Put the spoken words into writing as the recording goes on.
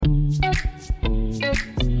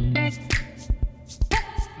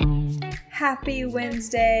Happy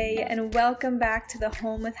Wednesday, and welcome back to the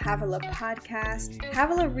Home with Havilah podcast.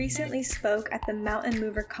 Havilah recently spoke at the Mountain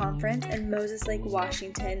Mover Conference in Moses Lake,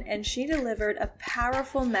 Washington, and she delivered a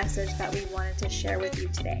powerful message that we wanted to share with you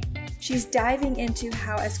today. She's diving into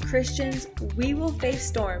how as Christians, we will face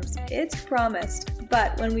storms. It's promised.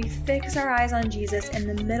 But when we fix our eyes on Jesus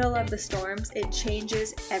in the middle of the storms, it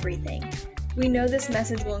changes everything. We know this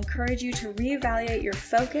message will encourage you to reevaluate your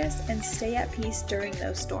focus and stay at peace during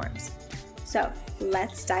those storms. So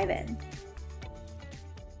let's dive in.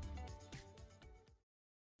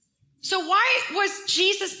 So why was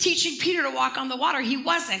Jesus teaching Peter to walk on the water? He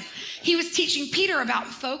wasn't. He was teaching Peter about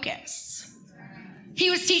focus. He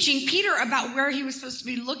was teaching Peter about where he was supposed to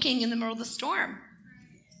be looking in the middle of the storm.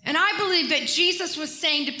 And I believe that Jesus was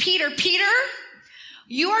saying to Peter, Peter,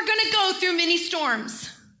 you are going to go through many storms.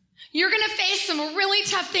 You're going to face some really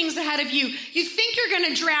tough things ahead of you. You think you're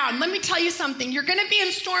going to drown. Let me tell you something. You're going to be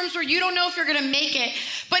in storms where you don't know if you're going to make it.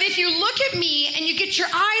 But if you look at me and you get your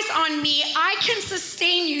eyes on me, I can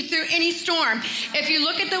sustain you through any storm. If you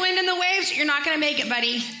look at the wind and the waves, you're not going to make it,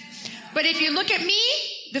 buddy. But if you look at me,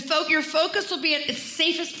 your focus will be at its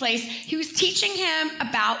safest place. He was teaching him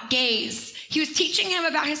about gaze. He was teaching him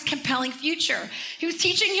about his compelling future. He was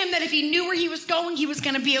teaching him that if he knew where he was going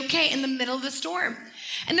to be okay in the middle of the storm.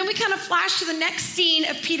 And then we kind of flash to the next scene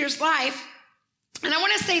of Peter's life. And I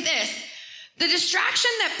want to say this. The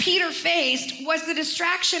distraction that Peter faced was the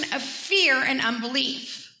distraction of fear and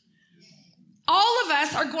unbelief. All of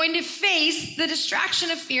us are going to face the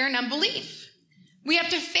distraction of fear and unbelief. We have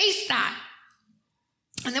to face that.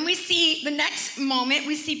 And then we see the next moment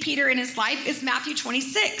we see Peter in his life is Matthew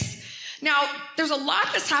 26. Now, there's a lot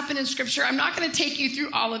that's happened in Scripture. I'm not going to take you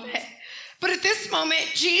through all of it. But at this moment,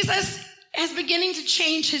 Jesus is beginning to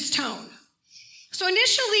change his tone. So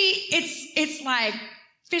initially, it's like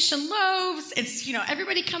fish and loaves. It's,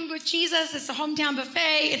 everybody come with Jesus. It's a hometown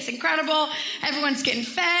buffet. It's incredible. Everyone's getting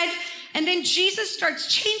fed. And then Jesus starts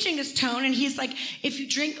changing his tone, and he's like, if you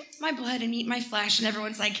drink my blood and eat my flesh, and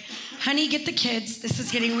everyone's like, honey, get the kids. This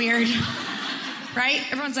is getting weird. Right?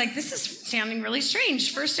 Everyone's like, this is sounding really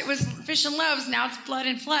strange. First it was fish and loaves. Now it's blood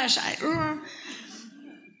and flesh.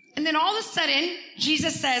 And then all of a sudden,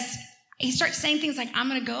 Jesus says, he starts saying things like, I'm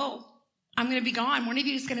going to go. I'm going to be gone. One of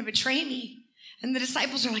you is going to betray me. And the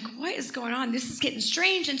disciples are like, what is going on? This is getting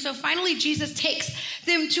strange. And so finally, Jesus takes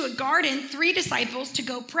them to a garden, 3 disciples, to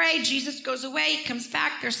go pray. Jesus goes away, comes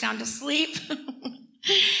back. They're sound asleep.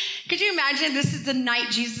 Could you imagine this is the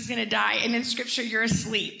night Jesus is going to die, and in Scripture, you're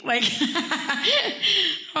asleep? Like,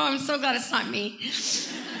 oh, I'm so glad it's not me.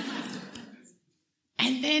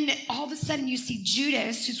 And then all of a sudden, you see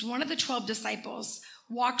Judas, who's one of the 12 disciples,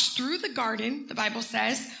 walks through the garden, the Bible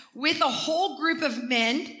says, with a whole group of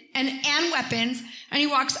men and weapons, and he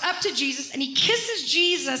walks up to Jesus, and he kisses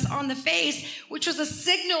Jesus on the face, which was a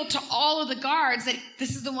signal to all of the guards that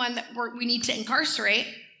this is the one that we need to incarcerate.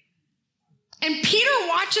 And Peter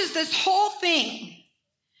watches this whole thing.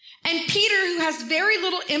 And Peter, who has very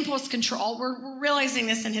little impulse control, we're realizing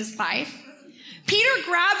this in his life, Peter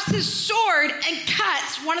grabs his sword and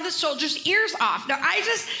cuts one of the soldiers' ears off. Now,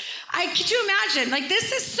 could you imagine? Like,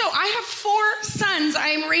 this is I have 4 sons I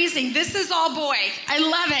am raising. This is all boy. I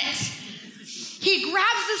love it. He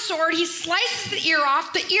grabs the sword. He slices the ear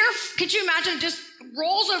off. The ear, could you imagine, just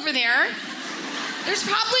rolls over there. There's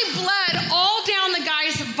probably blood all down the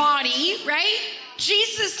guy's body, right?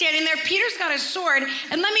 Jesus is standing there. Peter's got his sword.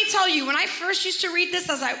 And let me tell you, when I first used to read this,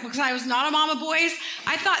 because I was not a mama boys,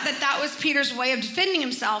 I thought that was Peter's way of defending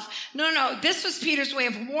himself. No. This was Peter's way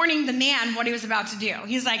of warning the man what he was about to do.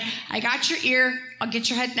 He's like, I got your ear. I'll get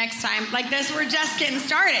your head next time. Like this, we're just getting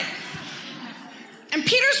started. And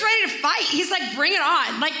Peter's ready to fight. He's like, bring it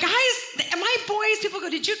on. Like, guys, my boys, people go,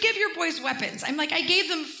 did you give your boys weapons? I'm like, I gave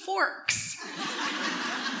them forks.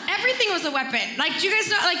 Everything was a weapon. Like, do you guys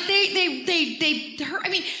know, like, they hurt. I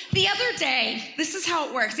mean, the other day, this is how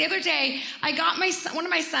it works. The other day, I got one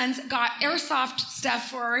of my sons got airsoft stuff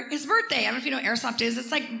for his birthday. I don't know if you know what airsoft is.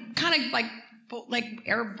 It's like, kind of like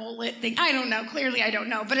air bullet thing. I don't know. Clearly, I don't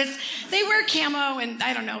know. But they wear camo, and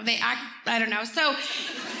I don't know. I don't know. So,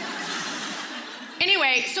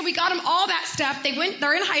 anyway, so we got them all that stuff.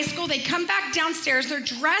 They're in high school. They come back downstairs. They're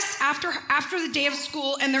dressed after the day of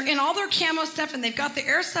school, and they're in all their camo stuff, and they've got the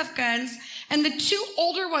airsoft guns. And the 2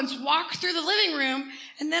 older ones walk through the living room,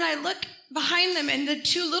 and then I look behind them, and the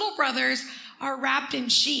 2 little brothers are wrapped in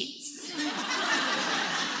sheets.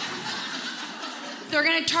 They're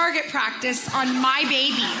going to target practice on my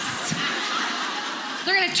babies.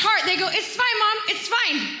 They're going to they go, it's fine, Mom. It's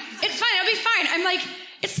fine. It's fine. I'll be fine. I'm like,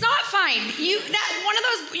 it's not fine. You'll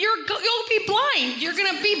be blind. going. You're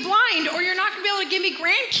going to be blind, or you're not going to be able to give me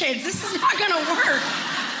grandkids. This is not going to work.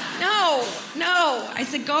 No. I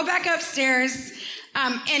said, go back upstairs.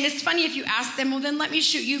 And it's funny if you ask them, well, then let me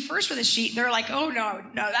shoot you first with a sheet. They're like, oh, no,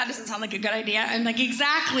 that doesn't sound like a good idea. I'm like,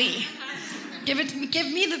 exactly. Give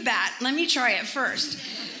me the bat. Let me try it first.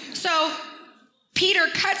 So Peter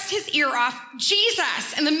cuts his ear off.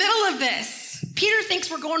 Jesus, in the middle of this, Peter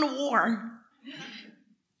thinks we're going to war.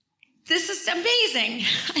 This is amazing.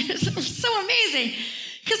 It's so amazing.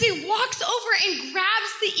 Because he walks over and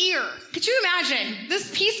grabs the ear. Could you imagine?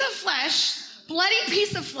 This piece of flesh, bloody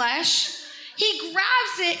piece of flesh, he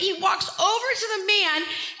grabs it, he walks over to the man,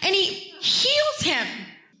 and he heals him.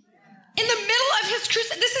 In the middle of his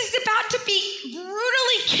crucifixion, this is about to be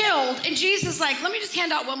brutally killed. And Jesus is like, let me just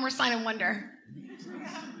hand out one more sign and wonder.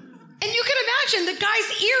 And you can imagine the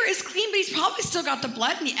guy's ear is clean, but he's probably still got the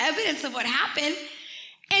blood and the evidence of what happened.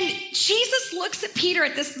 And Jesus looks at Peter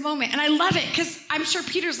at this moment, and I love it because I'm sure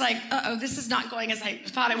Peter's like, uh-oh, this is not going as I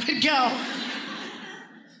thought it would go.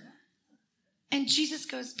 And Jesus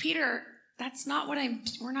goes, Peter, that's not what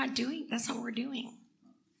we're not doing. That's not what we're doing.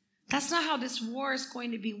 That's not how this war is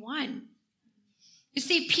going to be won. You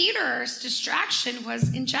see, Peter's distraction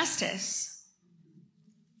was injustice.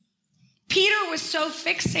 Peter was so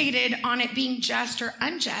fixated on it being just or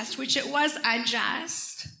unjust, which it was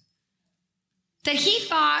unjust, that he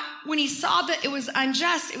thought when he saw that it was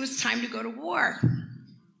unjust, it was time to go to war.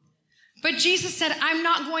 But Jesus said, I'm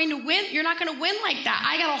not going to win. You're not going to win like that.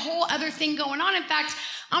 I got a whole other thing going on. In fact,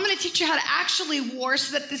 I'm going to teach you how to actually war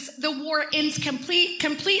so that the war ends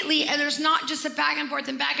completely, and there's not just a back and forth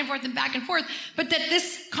and back and forth and back and forth, but that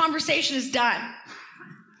this conversation is done.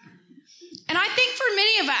 And I think for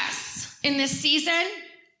many of us in this season,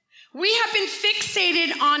 we have been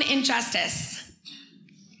fixated on injustice.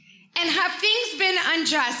 And have things been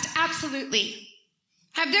unjust? Absolutely.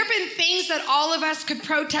 Have there been things that all of us could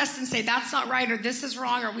protest and say, that's not right, or this is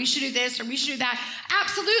wrong, or we should do this, or we should do that?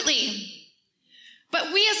 Absolutely.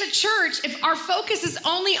 But we as a church, if our focus is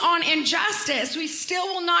only on injustice, we still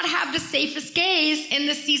will not have the safest gaze in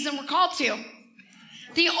the season we're called to.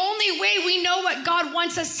 The only way we know what God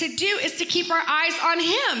wants us to do is to keep our eyes on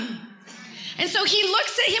him. And so he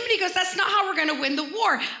looks at him and he goes, that's not how we're going to win the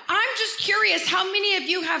war. I'm just curious, how many of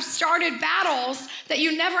you have started battles that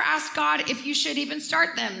you never asked God if you should even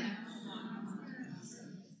start them?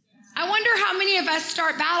 I wonder how many of us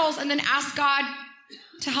start battles and then ask God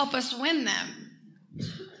to help us win them.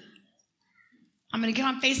 I'm going to get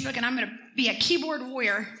on Facebook and I'm going to be a keyboard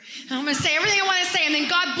warrior. And I'm going to say everything I want to say, and then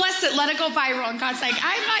God bless it, let it go viral. And God's like,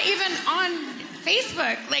 I'm not even on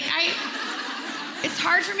Facebook. It's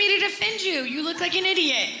hard for me to defend you. You look like an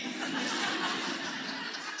idiot.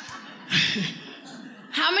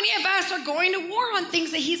 How many of us are going to war on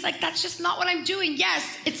things that he's like, that's just not what I'm doing? Yes,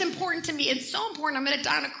 it's important to me. It's so important. I'm going to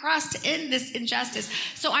die on a cross to end this injustice.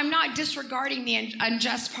 So I'm not disregarding the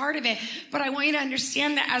unjust part of it, but I want you to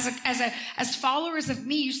understand that as followers of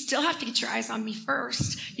me, you still have to get your eyes on me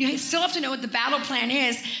first. You still have to know what the battle plan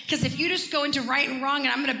is, because if you just go into right and wrong and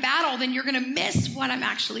I'm going to battle, then you're going to miss what I'm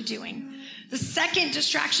actually doing. The second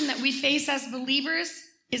distraction that we face as believers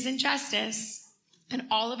is injustice, and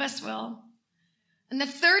all of us will. And the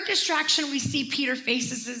third distraction we see Peter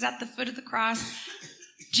faces is at the foot of the cross.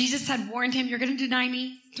 Jesus had warned him, you're going to deny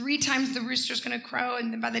me 3 times, the rooster's going to crow,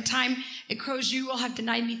 and then by the time it crows, you will have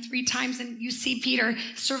denied me 3 times. And you see Peter,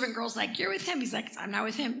 servant girl's like, you're with him. He's like, I'm not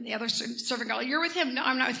with him. The other servant girl, you're with him. No,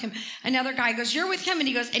 I'm not with him. Another guy goes, you're with him. And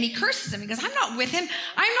he curses him. He goes, I'm not with him.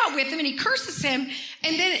 I'm not with him. And he curses him.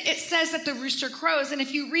 And then it says that the rooster crows. And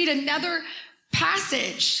if you read another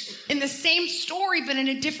passage in the same story, but in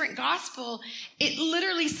a different gospel, it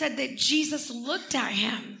literally said that Jesus looked at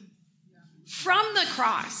him from the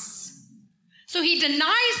cross. So he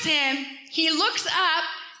denies him. He looks up.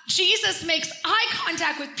 Jesus makes eye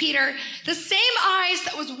contact with Peter. The same eyes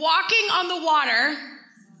that was walking on the water,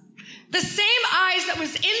 the same eyes that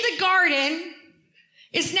was in the garden,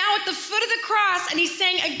 is now at the foot of the cross. And he's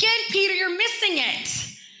saying, again, Peter, you're missing it.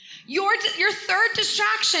 Your third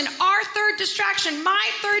distraction, our third distraction, my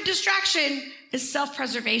third distraction is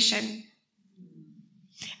self-preservation.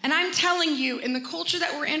 And I'm telling you, in the culture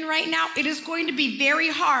that we're in right now, it is going to be very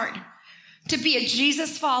hard to be a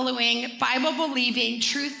Jesus-following, Bible-believing,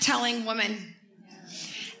 truth-telling woman.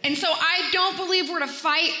 And so I don't believe we're to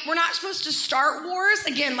fight. We're not supposed to start wars.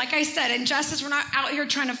 Again, like I said, injustice, we're not out here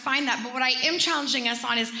trying to find that. But what I am challenging us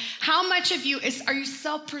on is how much of you are you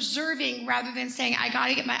self-preserving rather than saying, I got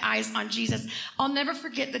to get my eyes on Jesus. I'll never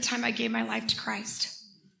forget the time I gave my life to Christ.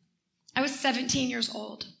 I was 17 years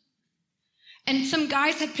old. And some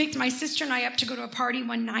guys had picked my sister and I up to go to a party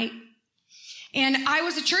one night. And I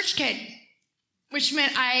was a church kid. which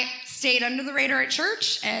meant I stayed under the radar at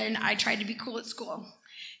church and I tried to be cool at school.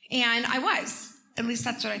 And I was. At least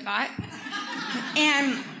that's what I thought.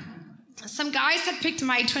 And some guys had picked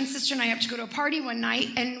my twin sister and I up to go to a party one night.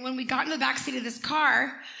 And when we got in the backseat of this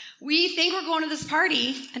car, we think we're going to this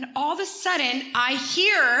party. And all of a sudden, I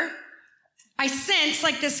sense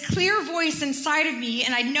like this clear voice inside of me.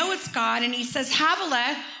 And I know it's God. And he says,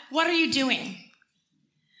 Havilah, what are you doing?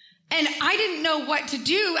 And I didn't know what to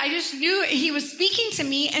do. I just knew he was speaking to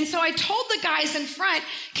me. And so I told the guys in front,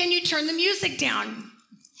 can you turn the music down?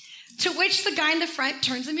 To which the guy in the front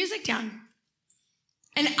turns the music down.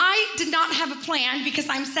 And I did not have a plan because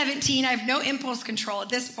I'm 17. I have no impulse control at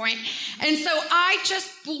this point. And so I just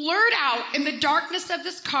blurt out in the darkness of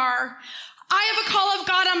this car, I have a call of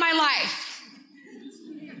God on my life.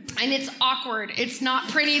 And it's awkward. It's not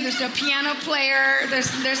pretty. There's no piano player.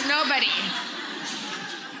 There's nobody.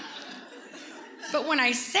 But when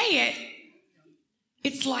I say it,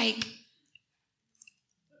 it's like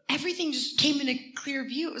everything just came into clear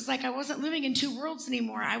view. It was like I wasn't living in two worlds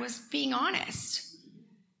anymore. I was being honest.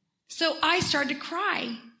 So I started to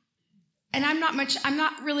cry. And I'm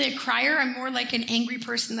not really a crier. I'm more like an angry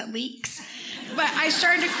person that leaks. But I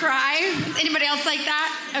started to cry. Anybody else like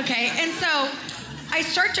that? Okay. And so I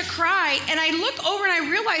start to cry and I look over and I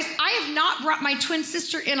realize I have not brought my twin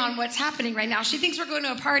sister in on what's happening right now. She thinks we're going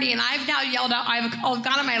to a party and I've now yelled out, I have a call of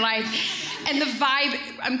God in my life. And the vibe,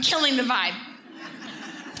 I'm killing the vibe.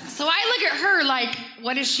 So I look at her like,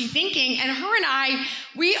 what is she thinking? And her and I,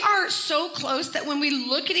 we are so close that when we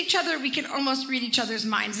look at each other, we can almost read each other's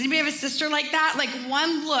minds. Anybody have a sister like that? Like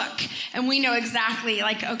one look and we know exactly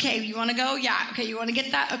like, okay, you want to go? Yeah. Okay. You want to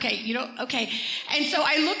get that? Okay. You don't? Okay. And so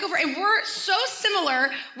I look over and we're so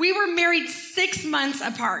similar. We were married 6 months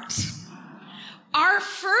apart. Our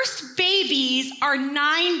first babies are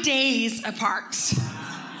 9 days apart.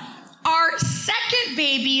 Our second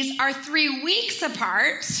babies are 3 weeks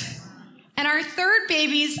apart. And our third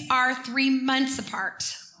babies are 3 months apart.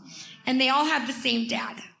 And they all have the same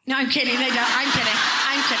dad. No, I'm kidding. They don't. I'm kidding.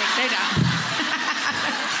 They don't.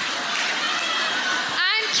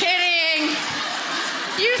 I'm kidding.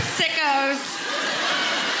 You sickos.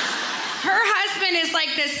 Her husband is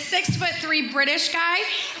like this 6'3" British guy,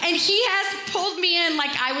 and he has pulled me in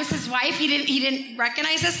like I was his wife. He didn't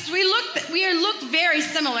recognize us. We look very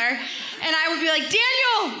similar, and I would be like,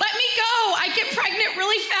 Daniel, let me go. I get pregnant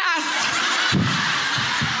really fast.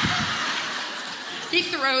 He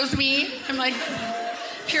throws me. I'm like,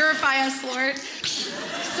 purify us, Lord.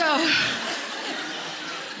 So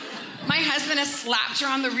my husband has slapped her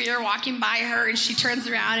on the rear walking by her, and she turns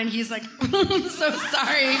around, and he's like, I'm so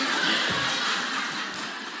sorry.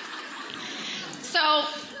 So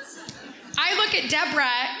I look at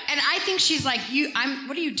Deborah, and I think she's like,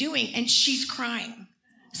 what are you doing? And she's crying.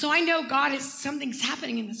 So I know something's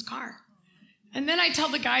happening in this car. And then I tell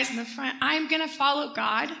the guys in the front, I'm going to follow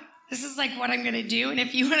God. This is like what I'm going to do. And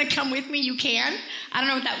if you want to come with me, you can. I don't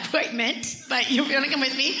know what that quite meant, but you're going to come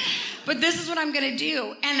with me. But this is what I'm going to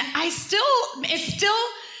do. And it still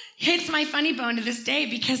hits my funny bone to this day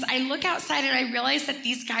because I look outside and I realize that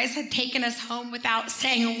these guys had taken us home without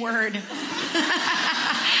saying a word.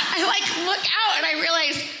 I look out and I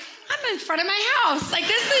realize I'm in front of my house.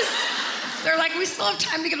 They're like, we still have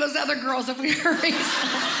time to get those other girls if we hurry.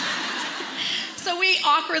 So we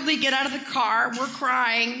awkwardly get out of the car. We're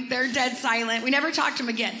crying. They're dead silent. We never talked to them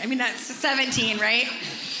again. I mean, that's 17, right?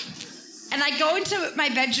 And I go into my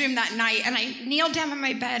bedroom that night, and I kneel down on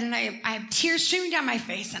my bed, and I have tears streaming down my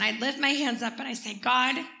face, and I lift my hands up, and I say,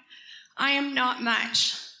 God, I am not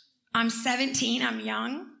much. I'm 17. I'm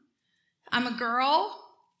young. I'm a girl,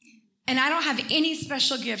 and I don't have any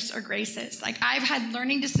special gifts or graces. Like, I've had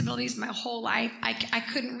learning disabilities my whole life. I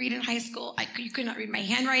couldn't read in high school. You could not read my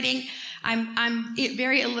handwriting. I'm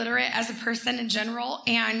very illiterate as a person in general,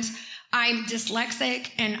 and I'm dyslexic,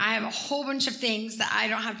 and I have a whole bunch of things that I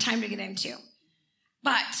don't have time to get into.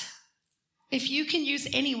 But if you can use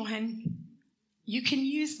anyone, you can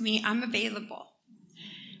use me. I'm available.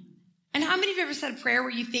 And how many of you ever said a prayer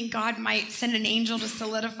where you think God might send an angel to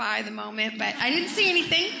solidify the moment, but I didn't see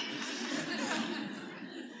anything?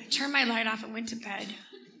 I turned my light off and went to bed.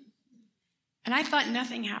 And I thought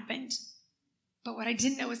nothing happened. But what I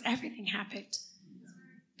didn't know is everything happened.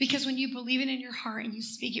 Because when you believe it in your heart and you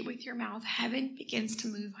speak it with your mouth, heaven begins to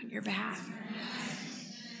move on your behalf.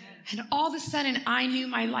 And all of a sudden, I knew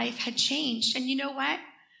my life had changed. And you know what?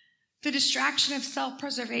 The distraction of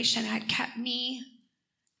self-preservation had kept me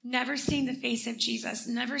never seeing the face of Jesus,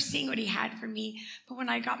 never seeing what he had for me. But when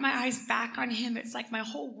I got my eyes back on him, it's like my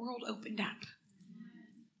whole world opened up.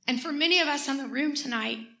 And for many of us in the room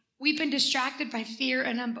tonight, We've been distracted by fear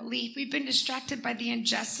and unbelief. We've been distracted by the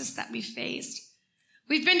injustice that we faced.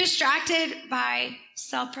 We've been distracted by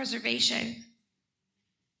self-preservation.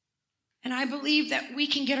 And I believe that we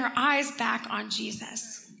can get our eyes back on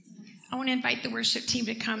Jesus. I want to invite the worship team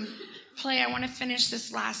to come play. I want to finish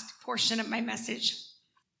this last portion of my message.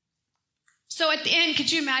 So at the end,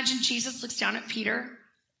 could you imagine Jesus looks down at Peter?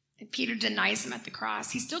 And Peter denies him at the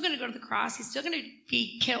cross. He's still going to go to the cross. He's still going to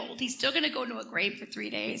be killed. He's still going to go to a grave for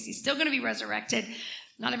 3 days. He's still going to be resurrected.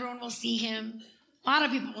 Not everyone will see him. A lot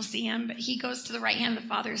of people will see him, but he goes to the right hand of the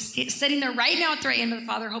Father, sitting there right now at the right hand of the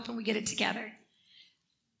Father, hoping we get it together.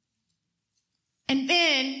 And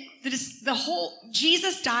then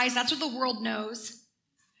Jesus dies. That's what the world knows.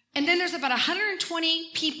 And then there's about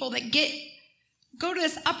 120 people that go to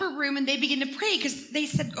this upper room and they begin to pray because they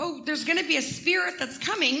said, oh, there's going to be a spirit that's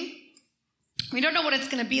coming. We don't know what it's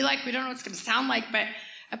going to be like. We don't know what it's going to sound like, but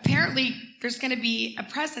apparently there's going to be a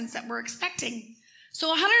presence that we're expecting. So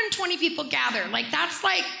 120 people gather. That's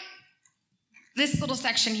like this little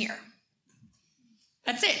section here.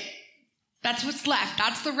 That's it. That's what's left.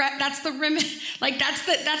 That's the rim.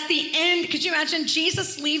 That's the end. Could you imagine?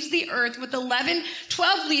 Jesus leaves the earth with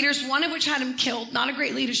 12 leaders, one of which had him killed, not a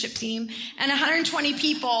great leadership team, and 120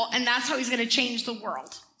 people, and that's how he's going to change the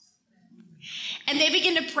world. And they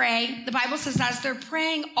begin to pray. The Bible says as they're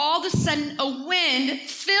praying, all of a sudden a wind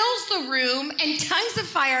fills the room and tongues of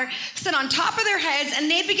fire sit on top of their heads, and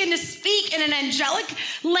they begin to speak in an angelic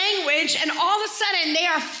language, and all of a sudden they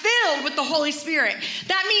are filled with the Holy Spirit.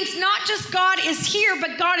 That means not just God is here,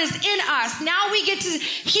 but God is in us. Now we get to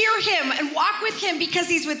hear him and walk with him because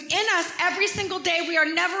he's within us every single day. We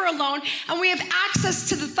are never alone, and we have access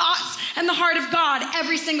to the thoughts and the heart of God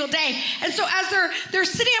every single day. And so as they're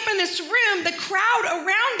sitting up in this room, the crowd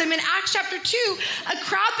around them in Acts chapter 2, a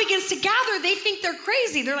crowd begins to gather. They think they're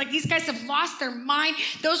crazy. They're like, these guys have lost their mind.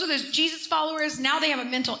 Those are the Jesus followers. Now they have a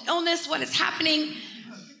mental illness. What is happening?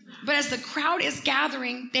 But as the crowd is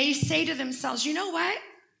gathering, they say to themselves, you know what?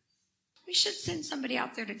 We should send somebody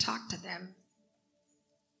out there to talk to them.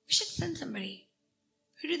 We should send somebody.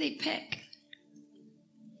 Who do they pick?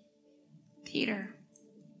 Peter.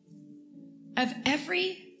 Of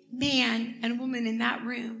every man and woman in that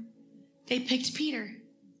room, they picked Peter.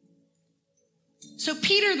 So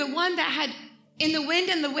Peter, the one that had in the wind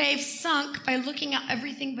and the waves sunk by looking at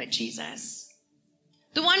everything but Jesus.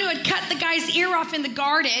 The one who had cut the guy's ear off in the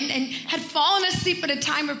garden and had fallen asleep at a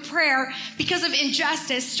time of prayer because of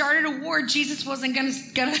injustice, started a war Jesus wasn't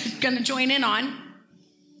gonna join in on.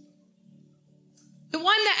 The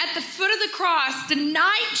one that at the foot of the cross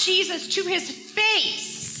denied Jesus to his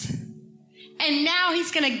face. And now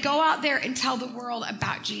he's going to go out there and tell the world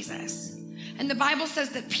about Jesus. And the Bible says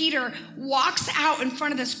that Peter walks out in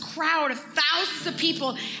front of this crowd of thousands of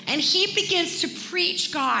people, and he begins to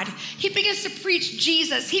preach God. He begins to preach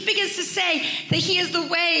Jesus. He begins to say that he is the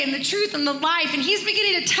way and the truth and the life. And he's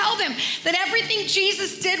beginning to tell them that everything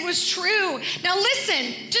Jesus did was true. Now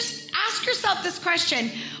listen, just ask yourself this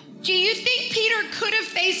question. Do you think Peter could have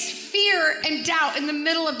faced fear and doubt in the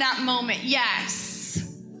middle of that moment? Yes.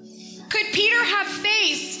 Could Peter have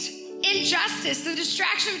faced injustice, the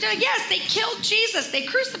distraction of death? Yes, they killed Jesus. They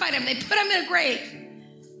crucified him. They put him in a grave.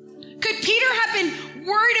 Could Peter have been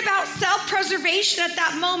worried about self-preservation at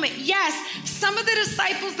that moment? Yes. Some of the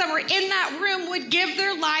disciples that were in that room would give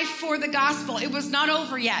their life for the gospel. It was not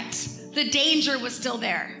over yet. The danger was still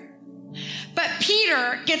there. But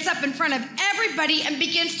Peter gets up in front of everybody and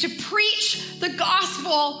begins to preach the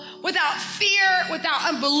gospel without fear, without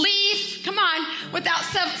unbelief, without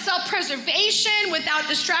self-preservation, without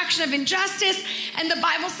distraction of injustice. And the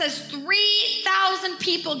Bible says 3,000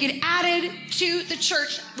 people get added to the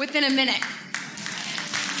church within a minute.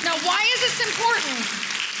 Now, why is this important?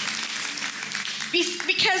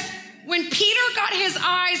 Because when Peter got his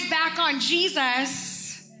eyes back on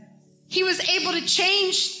Jesus, he was able to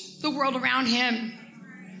change the world around him.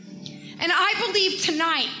 And I believe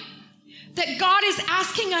tonight that God is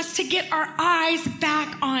asking us to get our eyes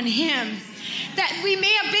back on him. That we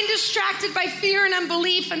may have been distracted by fear and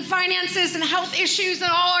unbelief and finances and health issues and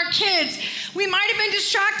all our kids. We might have been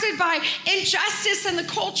distracted by injustice and the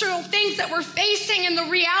cultural things that we're facing and the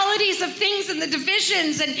realities of things and the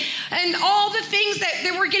divisions and all the things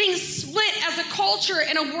that we're getting split as a culture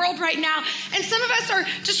in a world right now. And some of us are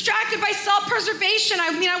distracted by self-preservation.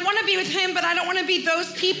 I mean, I want to be with him, but I don't want to be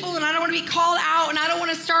those people, and I don't want to be called out, and I don't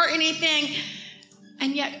want to start anything.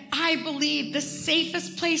 And yet I believe the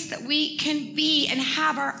safest place that we can be and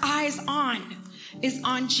have our eyes on is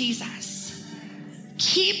on Jesus.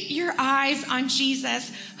 Keep your eyes on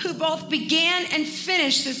Jesus, who both began and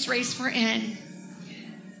finished this race we're in.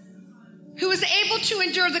 who was able to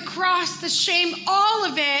endure the cross, the shame, all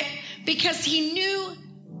of it, because he knew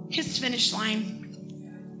his finish line.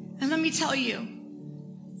 And let me tell you,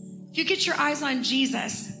 if you get your eyes on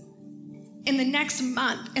Jesus in the next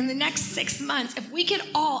month, in the next 6 months, if we could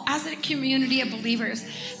all, as a community of believers,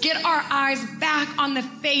 get our eyes back on the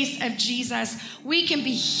face of Jesus, we can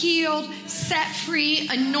be healed, set free,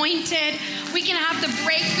 anointed. We can have the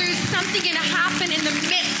breakthrough. Something can happen in the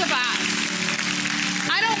midst of us.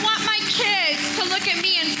 I don't want my kids to look at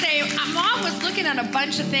me and say, Mom was looking at a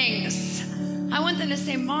bunch of things. I want them to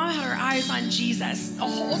say, Mom had her eyes on Jesus the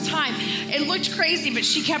whole time. It looked crazy, but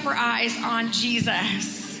she kept her eyes on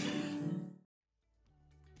Jesus.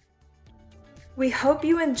 We hope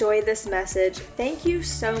you enjoyed this message. Thank you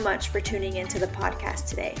so much for tuning into the podcast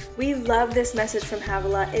today. We love this message from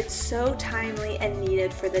Havilah. It's so timely and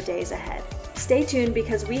needed for the days ahead. Stay tuned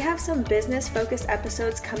because we have some business-focused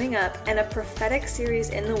episodes coming up and a prophetic series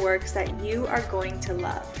in the works that you are going to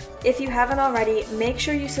love. If you haven't already, make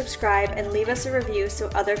sure you subscribe and leave us a review so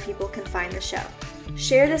other people can find the show.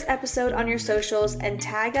 Share this episode on your socials and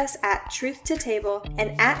tag us at Truth to Table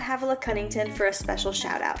and at Havilah Cunnington for a special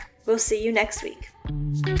shout out. We'll see you next week.